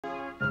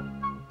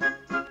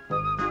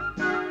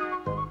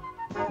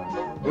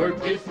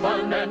Work is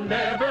fun and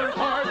never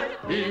hard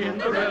in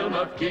the realm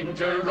of King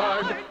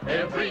Gerard.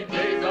 Every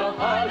day's a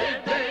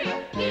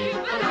holiday.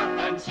 People laugh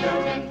and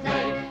shout and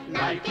play.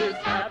 Life is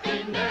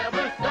happy,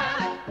 never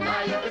sad.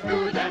 Life is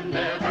good and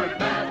never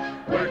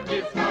bad. Work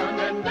is fun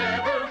and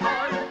never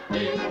hard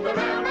in the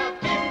realm of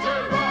King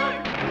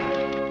Gerard.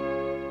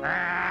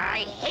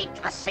 I hate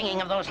the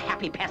singing of those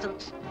happy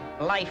peasants.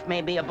 Life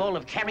may be a bowl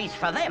of cherries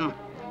for them,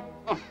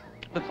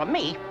 but for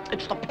me,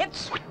 it's the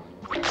pits.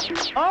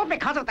 All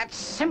because of that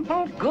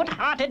simple,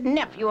 good-hearted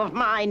nephew of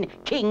mine,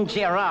 King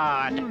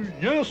Gerard.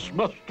 Yes,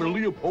 Master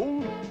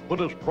Leopold, but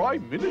as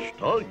Prime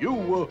Minister,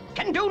 you,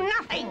 Can do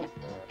nothing!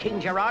 King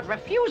Gerard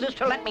refuses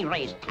to let me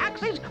raise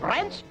taxes,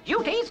 rents,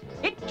 duties.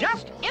 It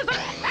just isn't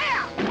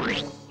fair!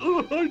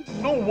 I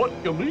know what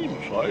you mean,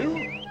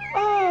 sire.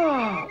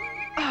 Oh,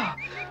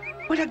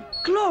 what a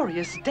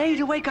glorious day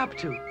to wake up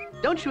to.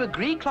 Don't you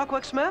agree,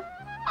 Clockwork Smurf?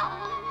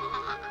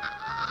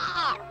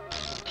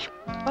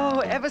 Oh,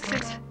 ever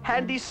since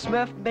Handy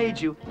Smurf made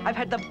you, I've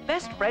had the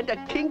best friend a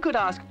king could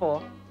ask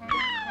for.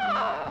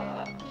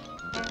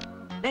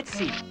 Let's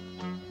see.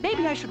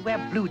 Maybe I should wear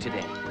blue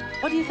today.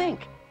 What do you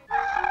think?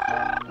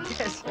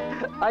 Yes,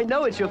 I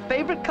know it's your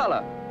favorite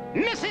color.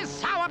 Mrs.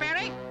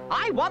 Sourberry,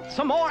 I want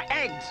some more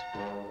eggs.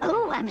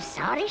 Oh, I'm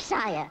sorry,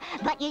 sire,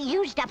 but you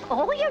used up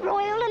all your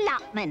royal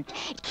allotment.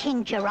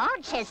 King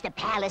Gerard says the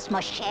palace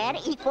must share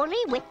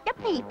equally with the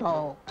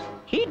people.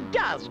 He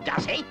does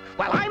he?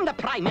 Well, I'm the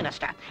Prime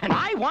Minister, and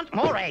I want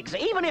more eggs,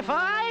 even if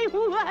Why,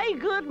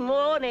 good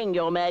morning,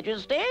 Your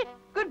Majesty.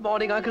 Good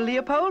morning, Uncle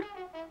Leopold.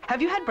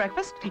 Have you had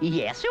breakfast?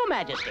 Yes, Your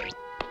Majesty.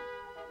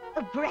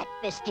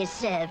 Breakfast is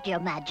served,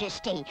 Your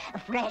Majesty.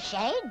 Fresh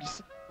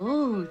eggs.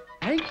 Oh,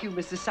 thank you,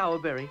 Mrs.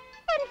 Sourberry.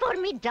 And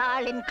for me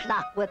darling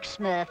Clockwork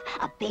Smurf,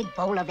 a big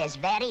bowl of his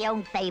very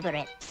own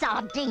favorite,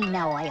 sardine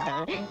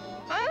oil.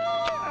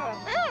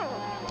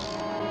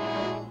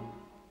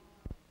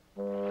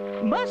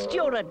 Must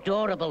your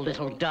adorable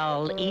little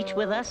doll eat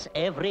with us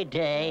every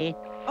day?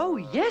 Oh,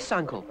 yes,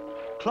 Uncle.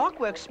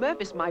 Clockwork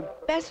Smurf is my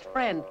best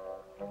friend.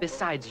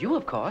 Besides you,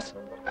 of course.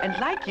 And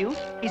like you,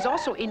 he's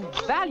also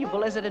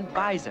invaluable as an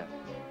advisor.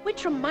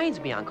 Which reminds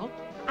me, Uncle,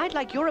 I'd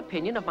like your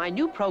opinion of my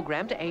new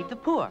program to aid the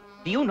poor.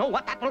 Do you know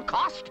what that will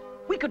cost?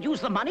 We could use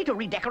the money to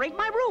redecorate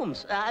my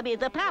rooms,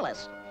 the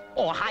palace.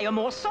 Or hire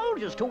more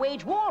soldiers to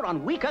wage war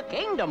on weaker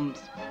kingdoms.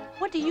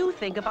 What do you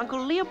think of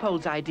Uncle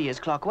Leopold's ideas,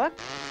 Clockwork?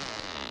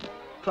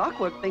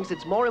 Clockwork thinks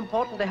it's more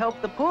important to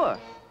help the poor.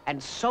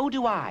 And so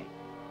do I.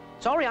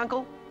 Sorry,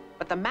 Uncle,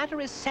 but the matter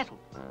is settled.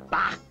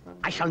 Bah!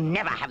 I shall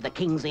never have the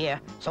king's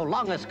ear, so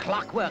long as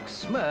Clockwork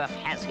Smurf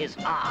has his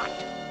heart.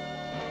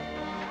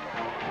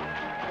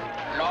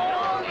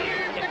 Long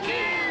live the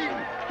king!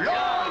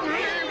 Long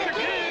live the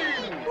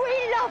king!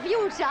 We love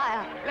you,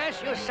 sire.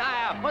 Bless you,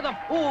 sire, for the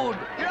food.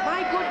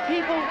 My good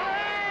people,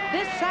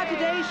 this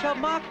Saturday shall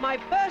mark my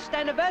first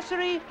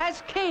anniversary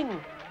as king.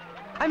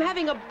 I'm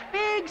having a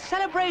big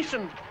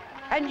celebration,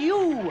 and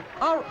you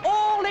are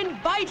all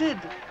invited.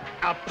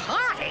 A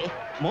party?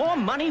 More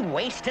money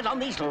wasted on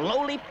these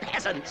lowly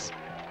peasants.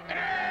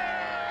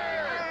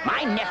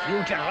 My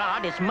nephew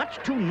Gerard is much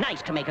too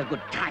nice to make a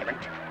good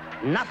tyrant.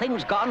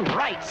 Nothing's gone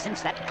right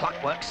since that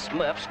Clockwork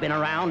Smurf's been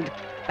around.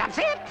 That's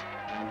it.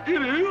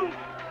 It is?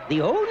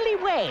 The only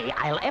way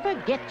I'll ever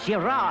get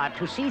Gerard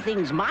to see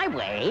things my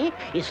way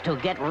is to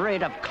get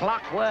rid of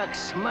Clockwork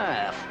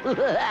Smurf.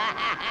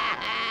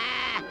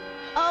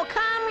 Oh,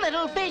 come,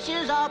 little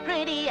fishes, all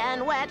pretty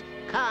and wet.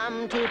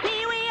 Come to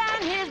Peewit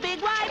and his big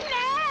white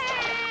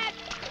net.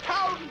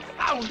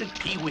 Confound it,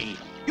 Peewit.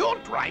 You're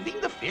driving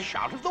the fish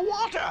out of the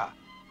water.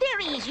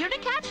 They're easier to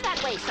catch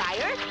that way,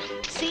 sire.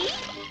 See?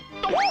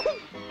 Oh!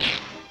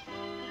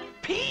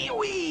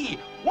 Peewit!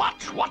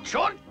 Watch what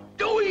you're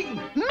doing!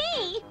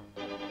 Me?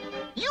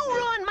 You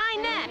ruined my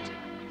net.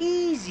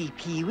 Easy,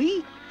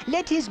 Peewit.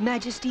 Let His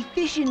Majesty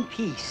fish in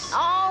peace.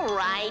 All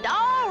right,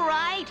 all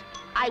right.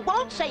 I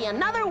won't say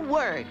another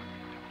word.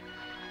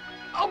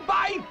 A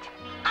bite!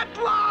 At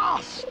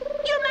last!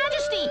 Your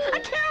Majesty, a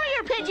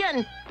carrier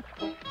pigeon!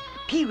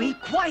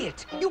 Peewit,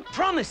 quiet! You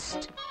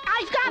promised!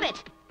 I've got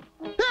it!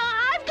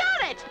 I've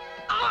got it!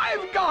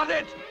 I've got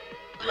it!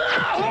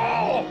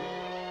 Oh!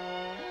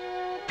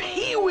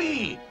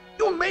 Peewit!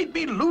 You made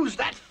me lose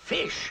that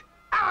fish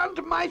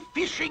and my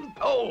fishing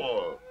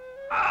pole!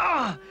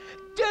 Ah!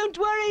 Don't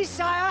worry,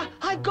 sire.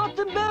 I've got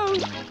them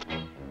both.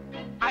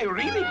 I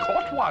really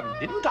caught one,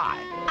 didn't I?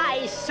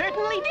 I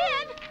certainly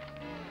did.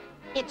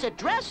 It's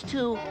addressed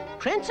to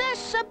Princess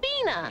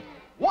Sabina.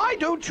 Why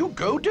don't you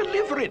go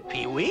deliver it,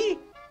 Peewit?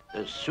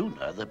 The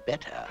sooner the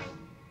better.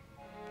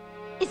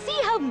 See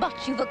how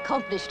much you've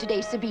accomplished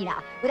today,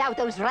 Sabina, without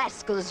those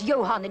rascals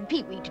Johan and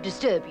Peewit to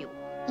disturb you.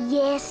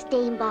 Yes,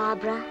 Dame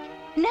Barbara.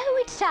 Now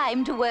it's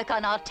time to work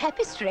on our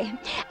tapestry.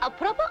 A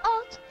proper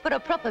art for a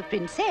proper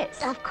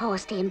princess. Of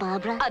course, Dame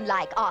Barbara.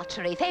 Unlike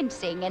archery,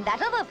 fencing, and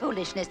that other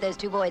foolishness those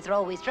two boys are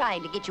always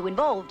trying to get you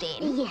involved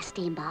in. Yes,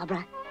 Dame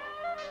Barbara.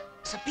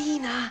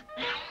 Sabina!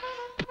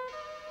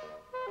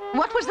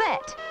 What was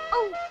that?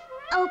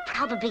 Oh,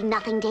 probably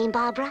nothing, Dame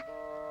Barbara.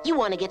 You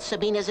want to get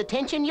Sabina's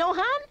attention,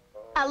 Johan?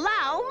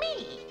 Allow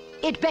me.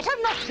 It better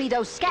not be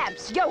those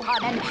scamps,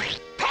 Johan and...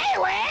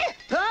 Peewit!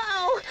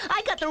 Uh-oh,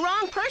 I got the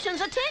wrong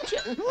person's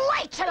attention.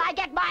 Wait till I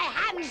get my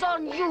hands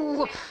on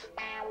you!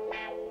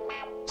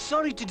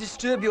 Sorry to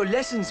disturb your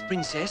lessons,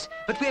 Princess,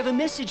 but we have a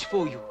message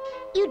for you.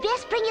 You'd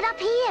best bring it up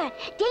here.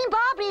 Dame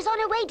Barbara is on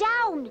her way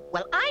down.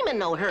 Well, I'm in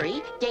no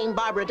hurry. Dame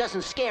Barbara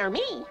doesn't scare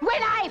me.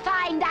 When I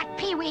find that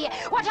Peewit,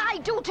 what I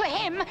do to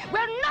him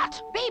will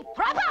not be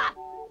proper!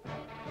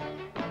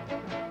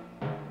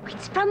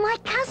 It's from my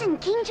cousin,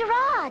 King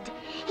Gerard.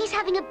 He's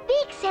having a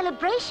big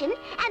celebration,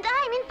 and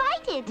I'm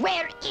invited.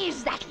 Where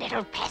is that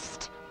little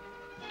pest?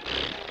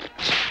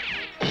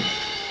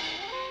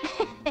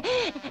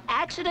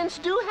 Accidents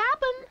do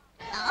happen.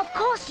 Of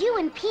course, you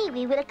and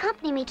Peewit will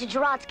accompany me to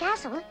Gerard's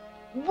castle.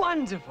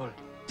 Wonderful.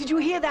 Did you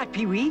hear that,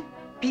 Peewit?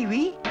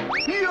 Peewit?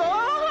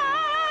 Johan!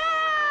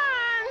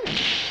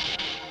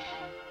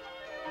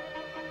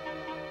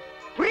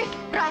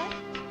 Riff-raff.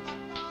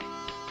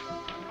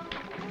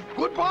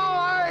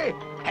 Goodbye!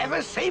 Have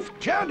a safe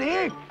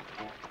journey!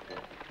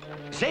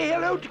 Say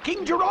hello to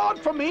King Gerard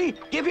for me.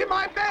 Give him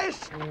my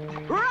best.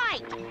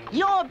 Right,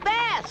 your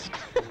best.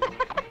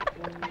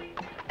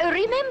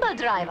 Remember,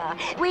 driver,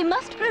 we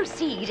must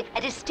proceed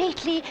at a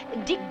stately,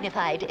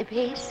 dignified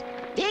pace.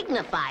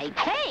 Dignified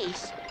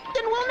pace?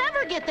 Then we'll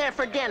never get there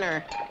for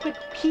dinner. But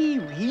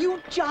Peewit, you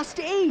just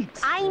ate.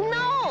 I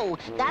know.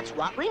 That's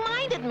what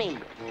reminded me.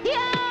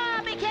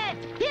 Yeah, big head.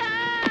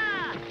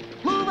 Yeah!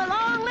 Move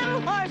along,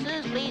 little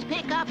horses. Please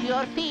pick up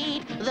your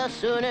feet. The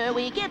sooner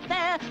we get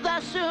there, the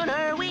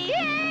sooner we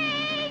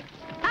eat.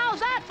 How's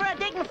that for a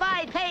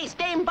dignified pace,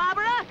 Dame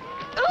Barbara?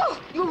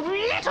 Oh, you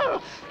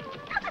little...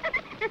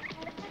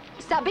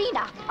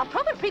 Sabina, a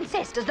proper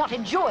princess does not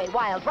enjoy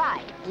wild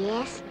rides.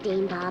 Yes,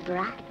 Dame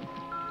Barbara.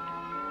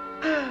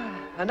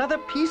 Another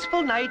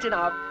peaceful night in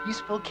our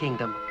peaceful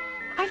kingdom.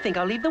 I think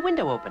I'll leave the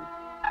window open.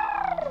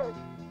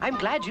 I'm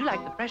glad you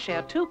like the fresh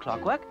air too,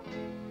 Clockwork.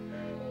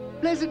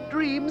 Pleasant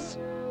dreams.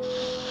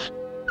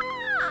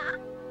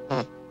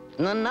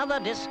 Another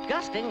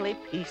disgustingly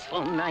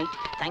peaceful night,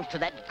 thanks to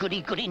that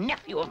goody-goody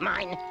nephew of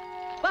mine.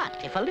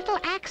 But if a little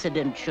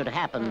accident should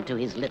happen to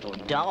his little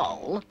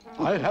doll...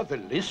 I have a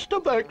list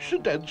of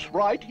accidents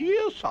right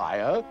here,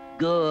 sire.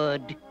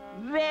 Good.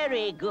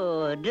 Very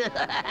good.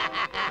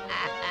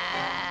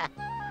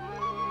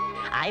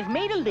 I've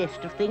made a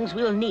list of things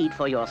we'll need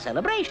for your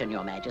celebration,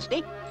 Your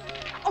Majesty.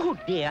 Oh,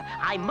 dear,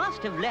 I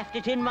must have left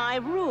it in my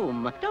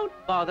room. Don't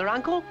bother,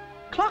 Uncle.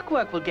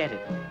 Clockwork will get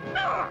it.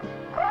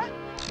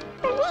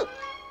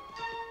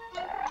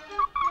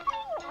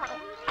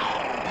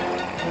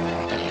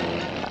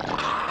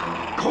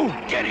 Go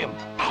get him.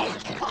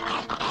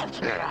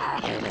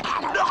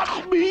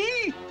 Not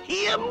me.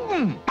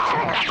 Him.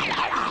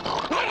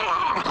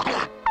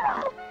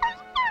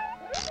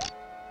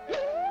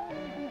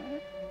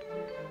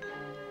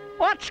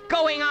 What's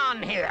going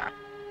on here?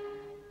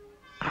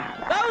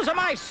 Those are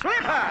my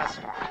slippers!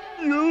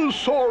 Yeah,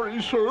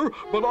 sorry, sir,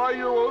 but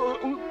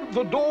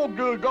the dog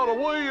got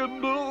away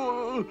and,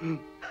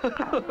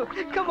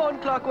 Come on,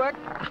 Clockwork.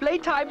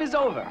 Playtime is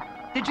over.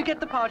 Did you get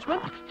the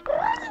parchment?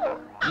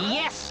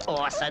 Yes,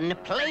 Orson,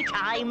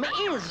 playtime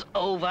is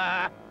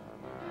over.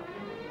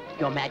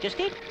 Your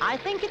Majesty, I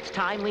think it's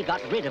time we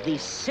got rid of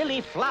these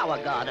silly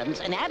flower gardens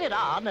and added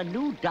on a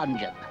new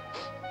dungeon.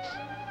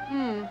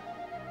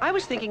 I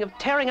was thinking of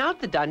tearing out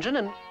the dungeon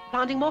and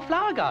planting more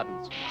flower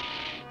gardens.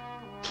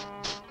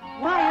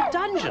 Why a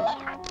dungeon?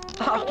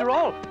 After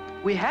all,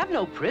 we have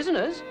no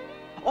prisoners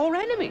or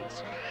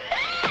enemies.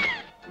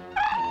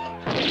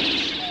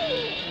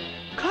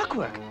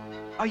 Clockwork,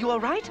 are you all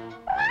right?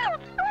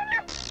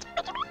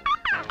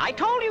 I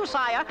told you,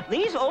 sire,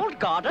 these old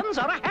gardens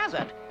are a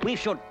hazard. We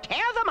should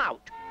tear them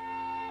out.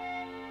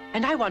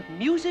 And I want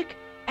music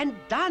and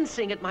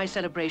dancing at my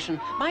celebration.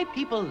 My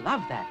people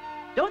love that.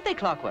 Don't they,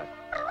 Clockwork?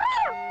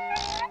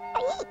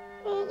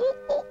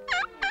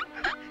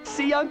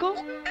 See, Uncle?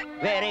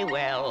 Very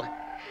well.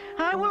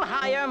 I will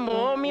hire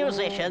more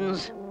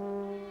musicians.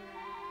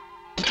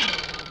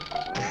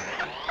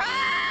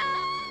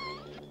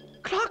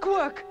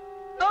 Clockwork!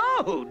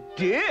 Oh,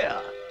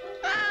 dear.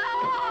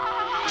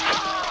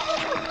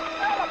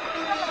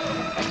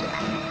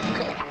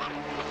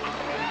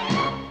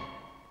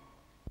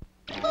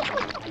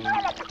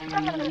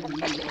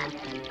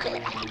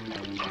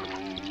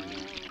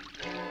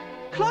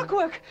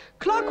 Clockwork!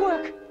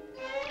 Clockwork!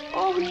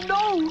 Oh,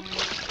 no!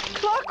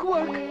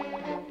 Clockwork!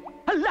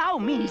 Allow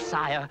me,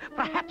 sire.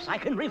 Perhaps I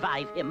can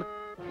revive him.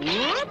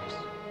 Whoops!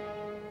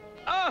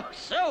 Oh,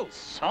 so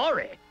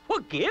sorry.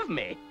 Forgive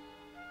me.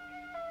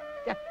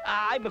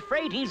 I'm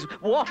afraid he's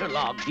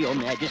waterlogged, Your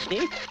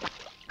Majesty.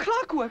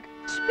 Clockwork,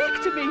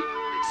 speak to me!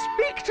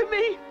 Speak to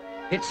me!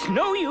 It's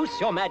no use,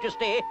 Your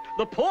Majesty.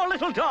 The poor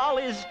little doll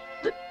is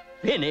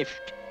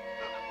finished.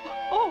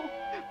 Oh,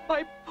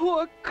 my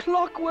poor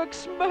Clockwork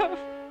Smurf!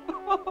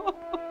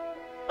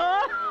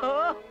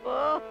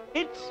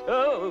 It's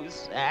so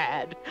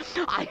sad.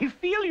 I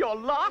feel your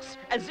loss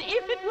as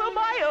if it were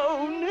my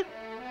own.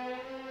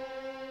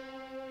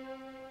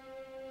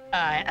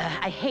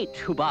 I hate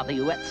to bother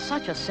you at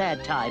such a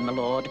sad time, my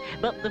lord,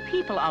 but the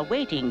people are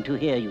waiting to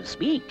hear you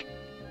speak.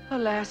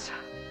 Alas,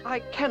 I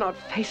cannot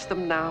face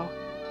them now.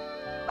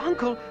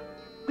 Uncle,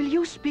 will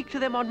you speak to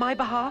them on my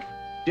behalf?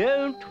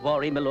 Don't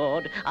worry, my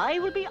lord. I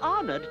will be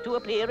honored to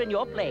appear in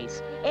your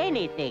place.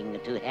 Anything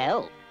to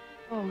help.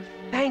 Oh,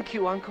 thank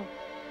you, Uncle.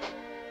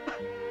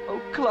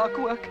 Oh,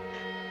 Clockwork.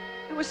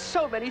 There were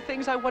so many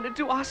things I wanted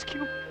to ask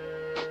you.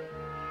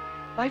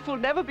 Life will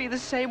never be the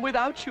same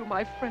without you,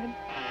 my friend.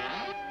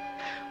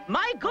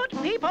 My good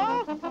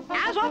people,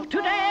 as of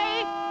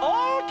today,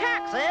 all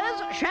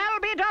taxes shall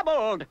be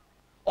doubled.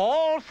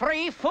 All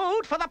free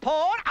food for the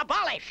poor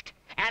abolished.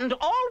 And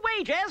all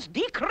wages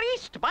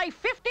decreased by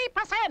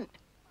 50%.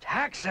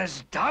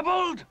 Taxes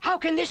doubled? How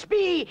can this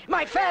be?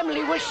 My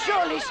family was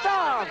surely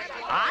starved.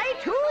 I,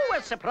 too,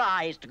 was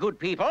surprised, good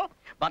people.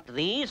 But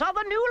these are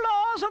the new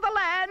laws of the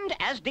land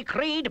as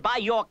decreed by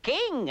your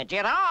King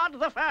Gerard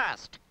I.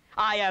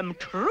 I am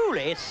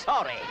truly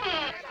sorry.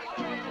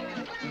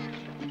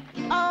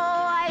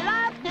 Oh, I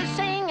love to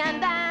sing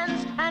and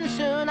dance, and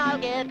soon I'll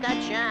get the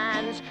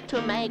chance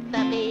to make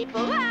the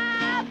people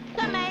laugh,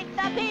 to make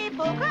the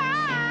people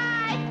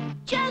cry.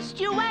 Just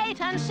you wait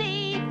and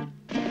see.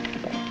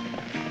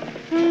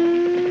 Do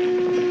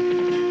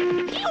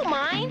you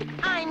mind?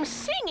 I'm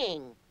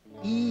singing.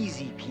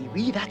 Easy,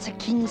 Peewit. That's a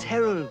king's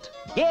herald.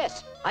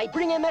 Yes, I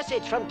bring a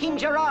message from King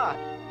Gerard.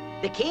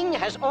 The king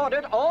has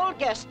ordered all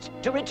guests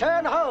to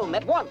return home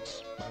at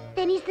once.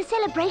 Then is the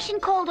celebration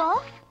called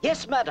off?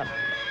 Yes, madam.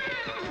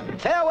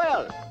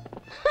 Farewell.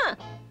 Huh,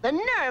 the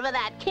nerve of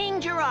that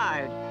King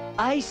Gerard.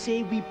 I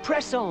say we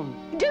press on.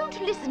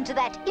 Don't listen to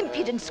that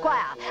impudent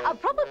squire. A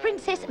proper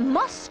princess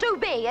must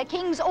obey a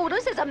king's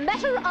orders as a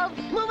matter of...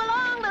 Move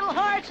along, little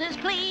horses,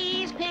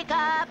 please pick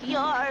up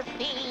your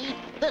feet.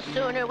 The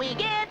sooner we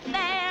get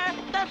there,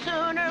 the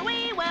sooner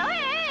we will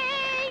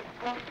eat.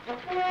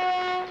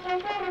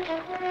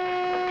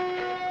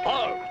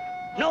 Halt!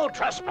 No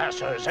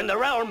trespassers in the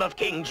realm of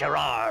King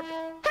Gerard.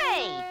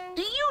 Hey,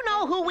 do you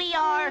know who we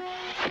are?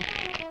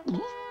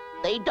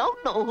 They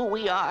don't know who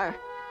we are.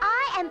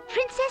 I am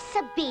Princess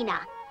Sabina.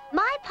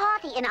 My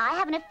party and I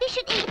have an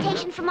official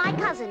invitation from my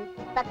cousin,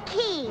 the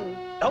king.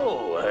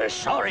 Oh,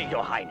 sorry,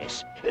 Your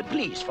Highness.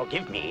 Please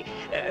forgive me.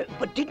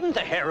 But didn't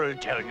the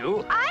herald tell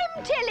you?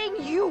 I'm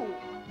telling you,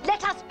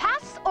 let us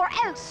pass or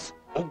else.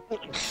 Oh,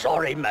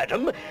 sorry,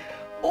 madam.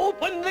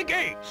 Open the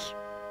gates.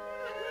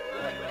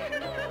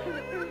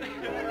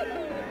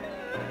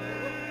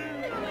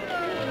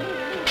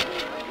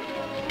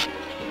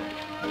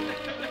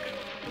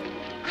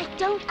 I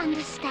don't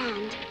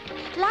understand.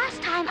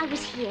 Last time I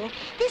was here,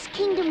 this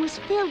kingdom was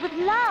filled with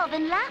love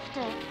and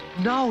laughter.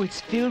 Now it's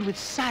filled with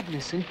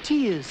sadness and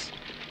tears.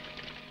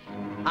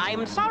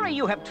 I'm sorry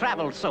you have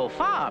traveled so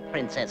far,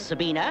 Princess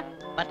Sabina,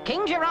 but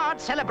King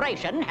Gerard's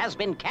celebration has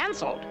been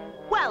cancelled.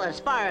 Well, as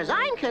far as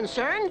I'm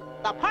concerned,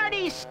 the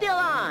party's still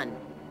on.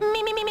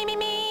 Me, me, me, me, me,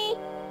 me.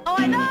 Oh,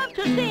 I love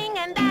to sing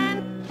and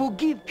dance.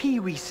 Forgive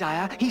Peewit,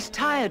 sire. He's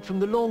tired from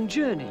the long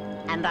journey.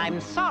 And I'm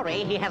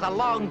sorry he has a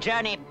long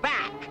journey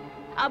back.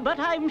 But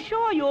I'm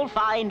sure you'll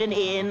find an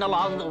inn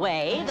along the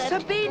way that...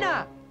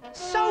 Sabina!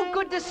 So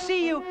good to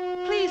see you.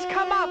 Please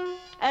come up.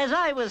 As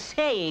I was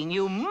saying,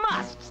 you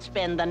must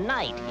spend the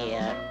night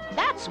here.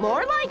 That's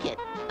more like it.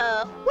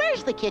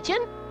 Where's the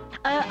kitchen?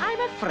 I'm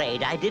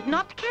afraid I did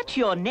not catch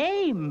your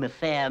name,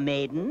 fair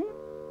maiden.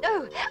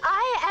 Oh,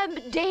 I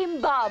am Dame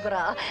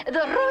Barbara,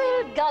 the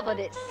royal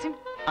governess.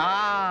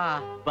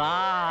 Ah,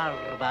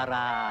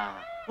 Barbara.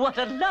 What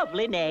a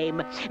lovely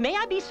name. May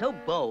I be so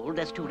bold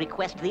as to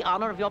request the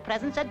honor of your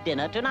presence at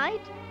dinner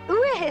tonight?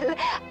 Well,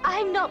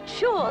 I'm not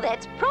sure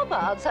that's proper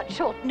on such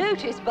short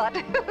notice, but...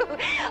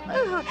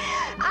 oh,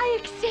 I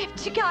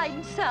accept,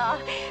 kind sir.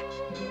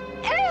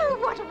 Oh,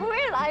 what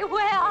will I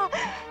wear?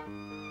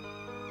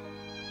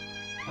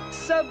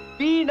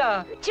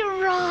 Sabina!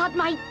 Gerard,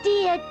 my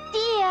dear,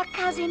 dear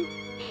cousin.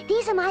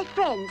 These are my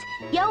friends,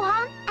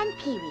 Johan and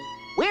Peewit.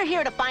 We're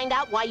here to find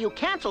out why you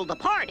canceled the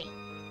party.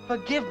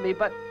 Forgive me,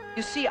 but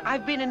you see,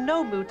 I've been in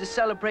no mood to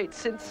celebrate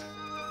since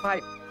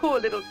my poor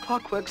little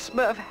Clockwork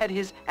Smurf had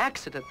his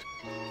accident.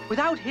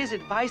 Without his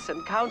advice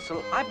and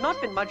counsel, I've not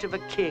been much of a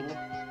king.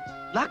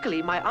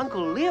 Luckily, my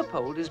Uncle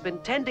Leopold has been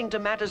tending to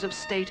matters of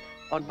state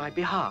on my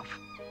behalf.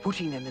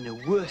 Putting them in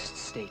a worse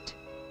state.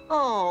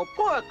 Oh,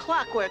 poor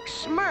Clockwork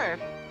Smurf.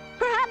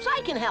 Perhaps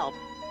I can help.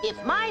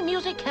 If my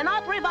music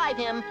cannot revive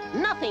him,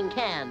 nothing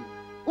can.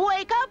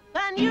 Wake up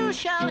and you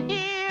shall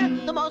hear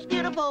the most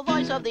beautiful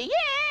voice of the year.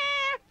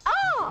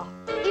 Ah,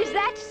 is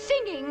that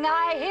singing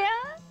I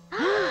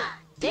hear?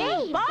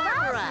 Dame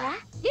Barbara?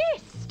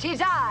 Yes,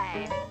 'tis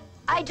I.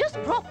 I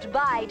just dropped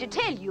by to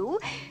tell you,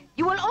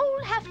 you will all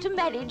have to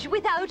manage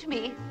without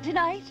me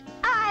tonight.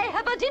 I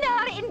have a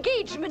dinner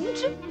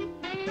engagement.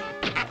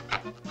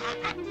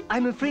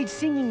 I'm afraid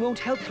singing won't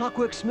help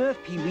Clockwork Smurf,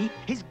 Peewit.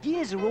 His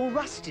gears are all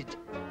rusted.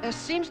 There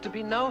seems to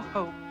be no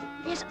hope.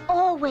 There's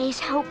always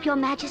hope, Your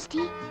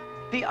Majesty.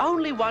 The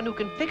only one who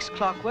can fix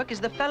Clockwork is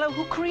the fellow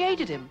who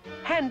created him,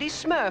 Handy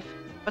Smurf.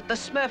 But the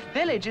Smurf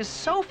village is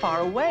so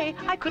far away,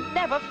 I could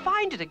never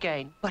find it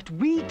again. But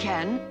we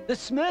can. The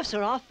Smurfs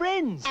are our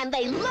friends. And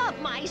they love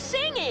my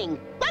singing.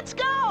 Let's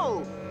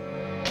go!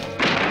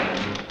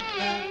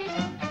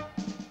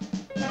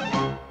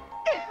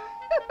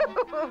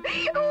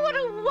 What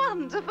a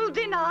wonderful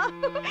dinner.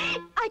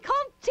 I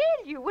can't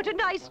tell you what a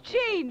nice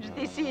change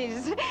this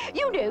is.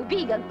 You know,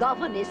 being a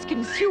governess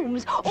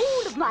consumes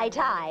all of my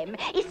time,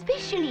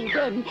 especially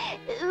when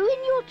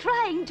you're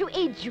trying to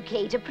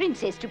educate a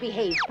princess to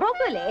behave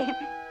properly.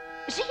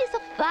 She is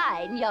a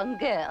fine young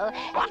girl.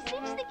 What?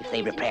 If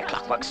they repair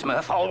Clockwork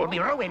Smurf, all will be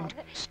ruined.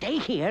 Stay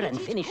here and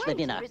finish the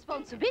dinner.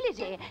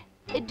 Responsibility.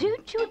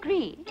 Don't you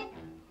agree?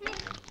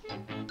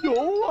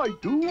 Oh, I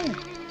do.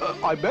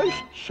 I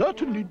most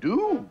certainly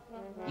do.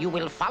 You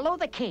will follow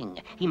the king.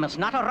 He must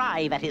not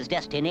arrive at his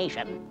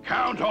destination.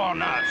 Count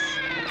on us.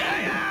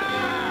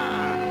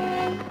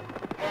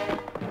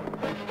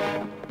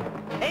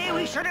 Hey,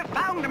 we should have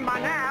found him by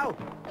now.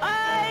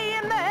 I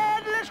am the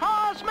headless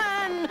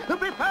horseman who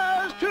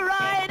prefers to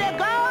ride a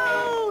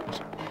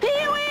goat.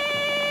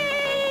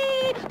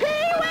 Peewit!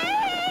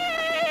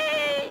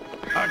 Peewit!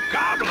 A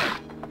goblin!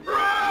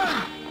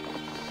 Run!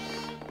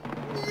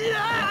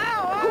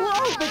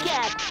 Whoa, the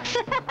cat!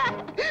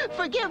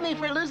 Forgive me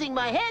for losing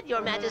my head,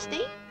 Your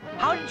Majesty.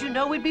 How did you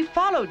know we'd be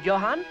followed,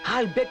 Johan?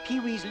 I'll bet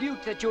Pee-wee's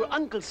lute that your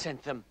uncle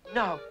sent them.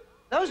 No,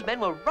 those men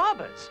were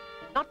robbers,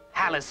 not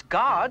palace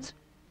guards.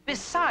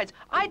 Besides,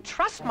 I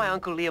trust my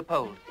Uncle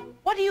Leopold.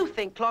 What do you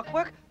think,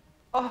 Clockwork?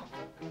 Oh,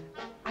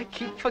 I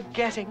keep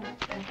forgetting.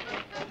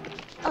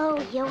 Oh,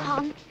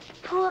 Johan,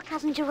 poor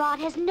Cousin Gerard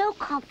has no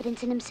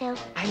confidence in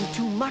himself. And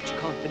too much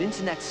confidence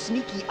in that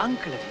sneaky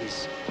uncle of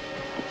his.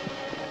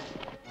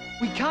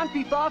 We can't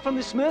be far from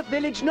the Smurf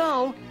village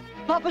now.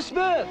 Papa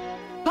Smurf!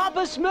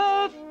 Papa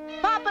Smurf!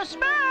 Papa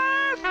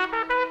Smurf!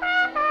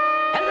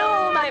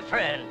 Hello, my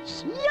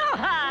friends.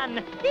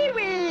 Johan!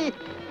 Peewit!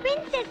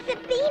 Princess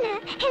Sabina,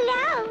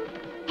 hello.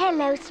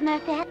 Hello,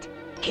 Smurfette.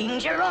 King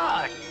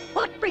Gerard,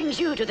 what brings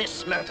you to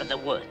this Smurf of the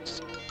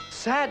woods?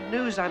 Sad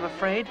news, I'm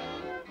afraid.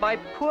 My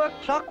poor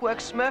Clockwork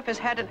Smurf has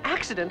had an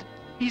accident.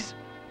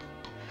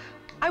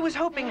 I was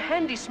hoping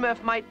Handy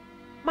Smurf might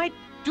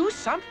do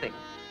something.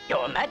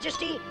 Your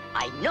Majesty,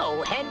 I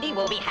know Handy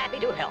will be happy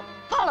to help.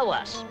 Follow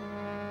us.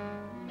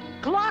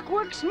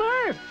 Clockwork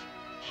Smurf!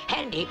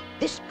 Handy,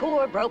 this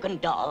poor broken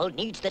doll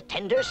needs the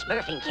tender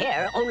smurfing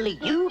care only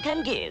you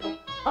can give.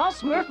 I'll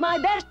smurf my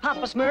best,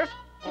 Papa Smurf.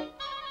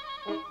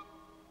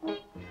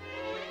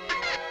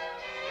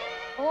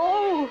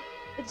 Oh,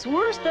 it's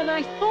worse than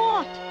I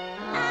thought.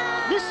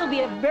 This'll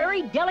be a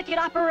very delicate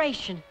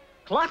operation.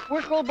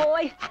 Clockwork, old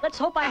boy, let's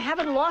hope I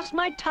haven't lost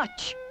my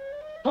touch.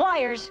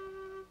 Pliers,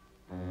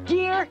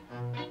 gear,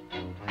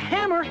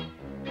 hammer,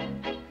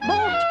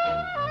 bolt,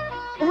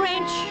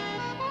 wrench.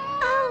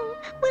 Oh,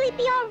 will it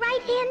be all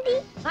right,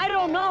 Handy? I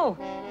don't know.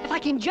 If I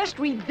can just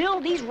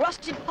rebuild these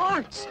rusted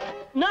parts.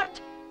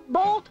 Nut,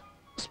 bolt,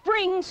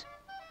 springs.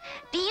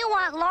 Do you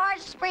want large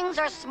springs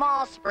or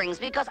small springs?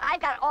 Because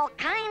I've got all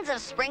kinds of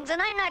springs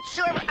and I'm not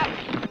sure...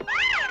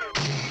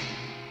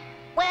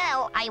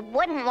 Well, I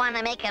wouldn't want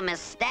to make a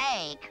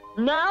mistake.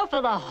 Now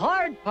for the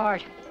hard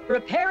part.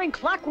 Repairing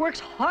Clockwork's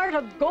heart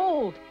of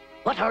gold.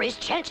 What are his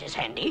chances,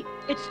 Handy?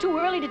 It's too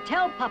early to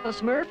tell, Papa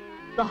Smurf.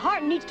 The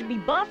heart needs to be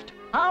buffed,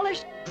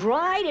 polished,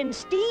 dried, and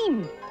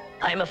steamed.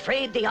 I'm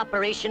afraid the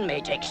operation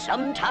may take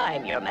some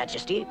time, Your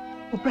Majesty.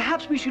 Well,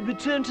 perhaps we should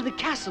return to the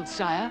castle,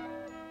 sire.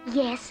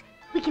 Yes,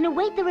 we can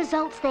await the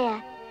results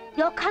there.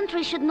 Your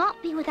country should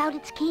not be without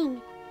its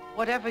king.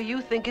 Whatever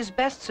you think is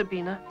best,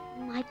 Sabina.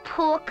 My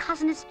poor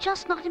cousin is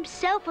just not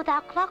himself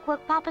without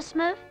Clockwork, Papa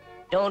Smurf.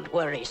 Don't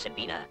worry,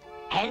 Sabina.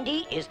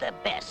 Handy is the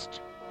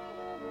best.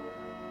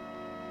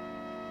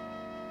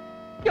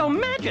 Your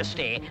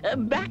Majesty,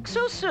 back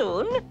so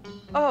soon?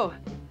 Oh,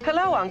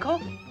 hello, Uncle.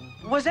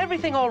 Was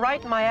everything all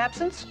right in my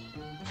absence?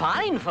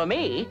 Fine for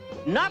me.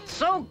 Not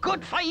so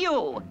good for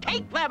you.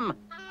 Take them.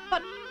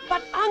 But,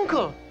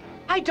 Uncle,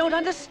 I don't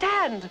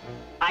understand.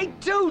 I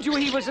told you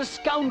he was a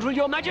scoundrel,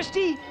 Your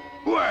Majesty.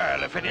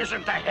 Well, if it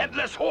isn't the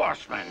Headless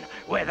Horseman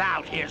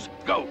without his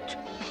goat.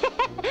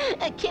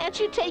 Can't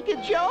you take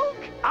a joke?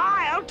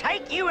 I'll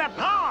take you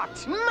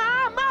apart.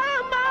 Mama!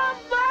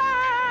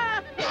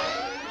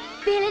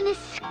 Villainous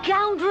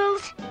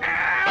scoundrels.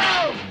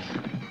 Ow!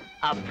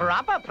 A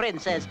proper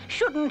princess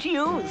shouldn't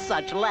use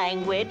such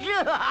language.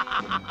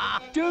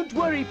 Don't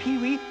worry,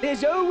 Pee-wee.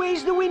 There's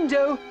always the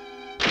window.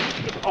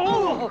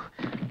 Oh!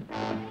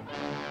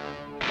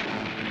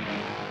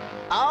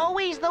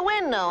 Always the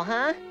window,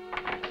 huh?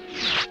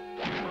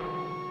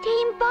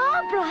 Dame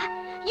Barbara,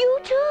 you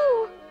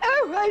too.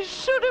 Oh, I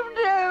should have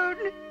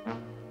known.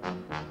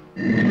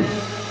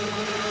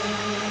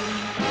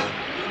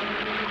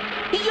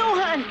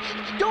 Johan,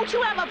 don't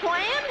you have a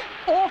plan?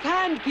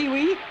 Offhand,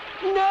 Pee-wee.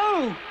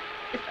 No!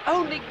 If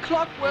only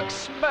Clockwork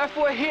Smurf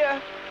were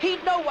here,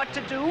 he'd know what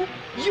to do.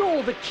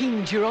 You're the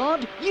king,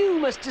 Gerard. You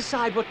must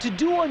decide what to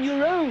do on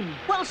your own.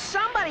 Well,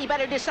 somebody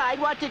better decide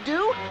what to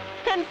do,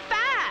 and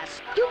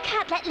fast. You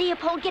can't let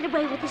Leopold get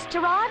away with this,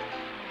 Gerard.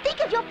 Think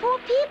of your poor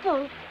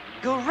people.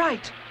 You're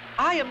right.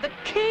 I am the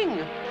king,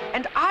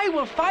 and I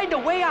will find a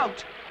way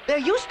out. There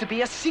used to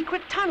be a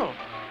secret tunnel,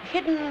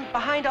 hidden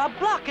behind a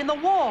block in the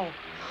wall.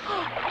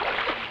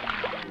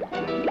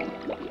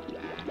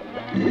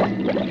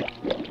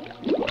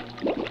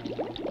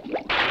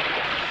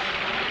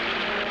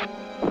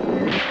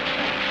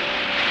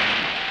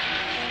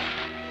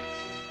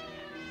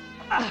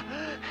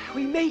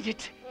 We made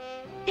it.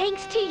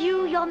 Thanks to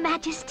you, Your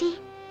Majesty.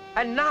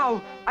 And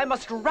now I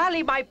must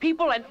rally my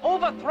people and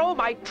overthrow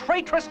my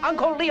traitorous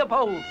Uncle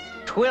Leopold.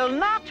 'Twill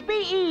not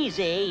be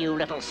easy, you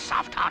little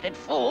soft-hearted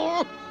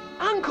fool.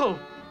 Uncle!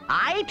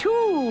 I,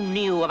 too,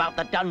 knew about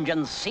the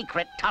dungeon's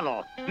secret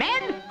tunnel.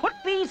 Men, put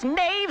these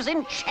knaves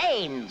in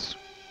chains.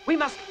 We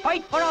must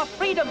fight for our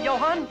freedom,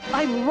 Johan.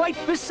 I'm right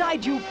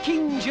beside you,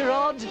 King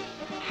Gerard.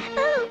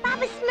 Oh,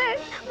 Papa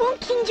Smurf,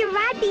 won't King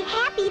Gerard be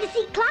happy to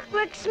see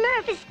Clockwork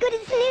Smurf as good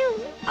as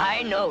new?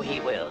 I know he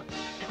will.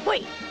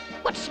 Wait,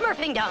 what's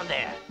smurfing down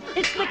there?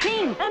 It's the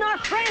king and our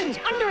friends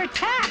under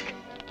attack!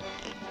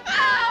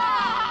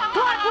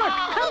 Clockwork,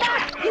 come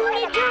back! You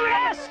need to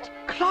rest!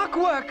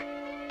 Clockwork!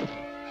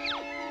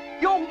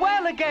 You're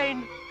well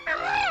again.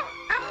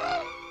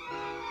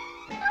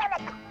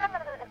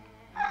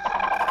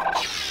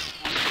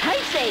 I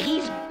say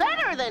he's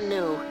better than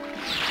new.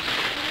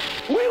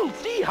 We'll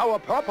see how a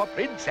proper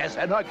princess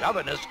and her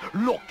governess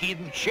look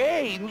in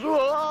chains.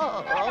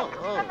 Whoa!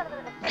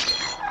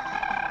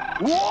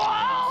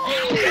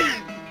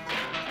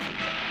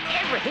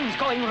 Everything's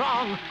going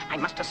wrong. I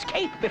must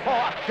escape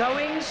before...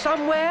 Going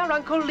somewhere,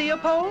 Uncle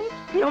Leopold?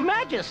 Your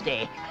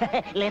Majesty,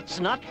 let's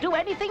not do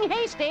anything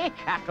hasty.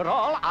 After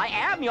all, I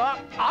am your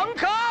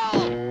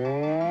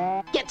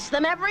uncle! Gets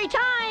them every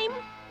time.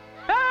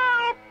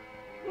 Help!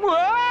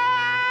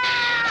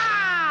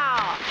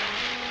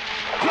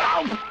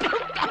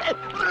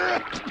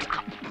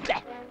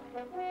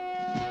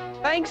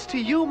 Thanks to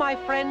you, my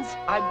friends,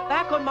 I'm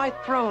back on my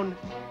throne.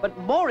 But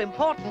more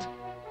important,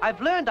 I've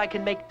learned I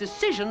can make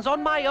decisions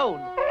on my own.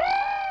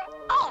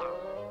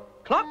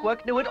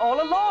 Clockwork knew it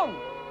all along.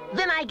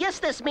 Then I guess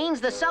this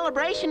means the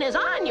celebration is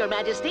on, Your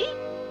Majesty.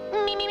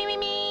 Me, me, me, me,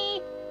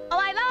 me. Oh,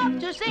 I love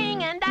to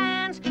sing and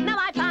dance. Now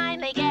I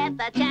finally get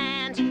the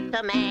chance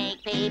to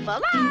make people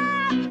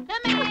laugh, to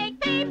make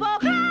people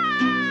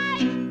cry.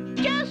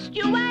 Just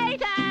you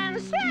wait and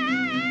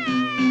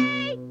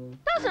see.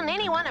 Doesn't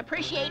anyone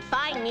appreciate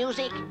fine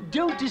music?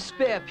 Don't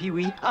despair,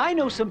 Peewit. I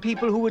know some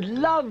people who would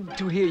love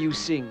to hear you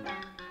sing.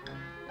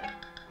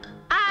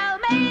 I'll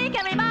make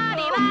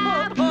everybody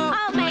laugh.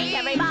 I'll make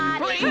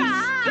everybody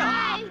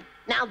cry.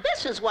 Now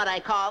this is what I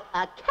call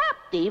a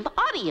captive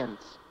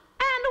audience.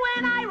 And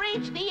when I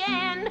reach the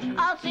end,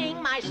 I'll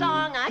sing my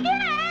song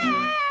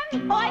again.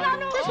 Oh, I love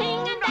to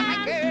sing and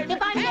dance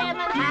if I'm given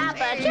half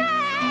a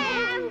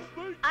chance.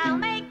 I'll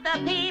make the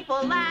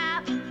people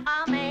laugh.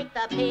 I'll make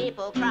the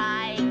people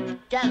cry.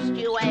 Just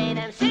you wait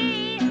and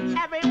see.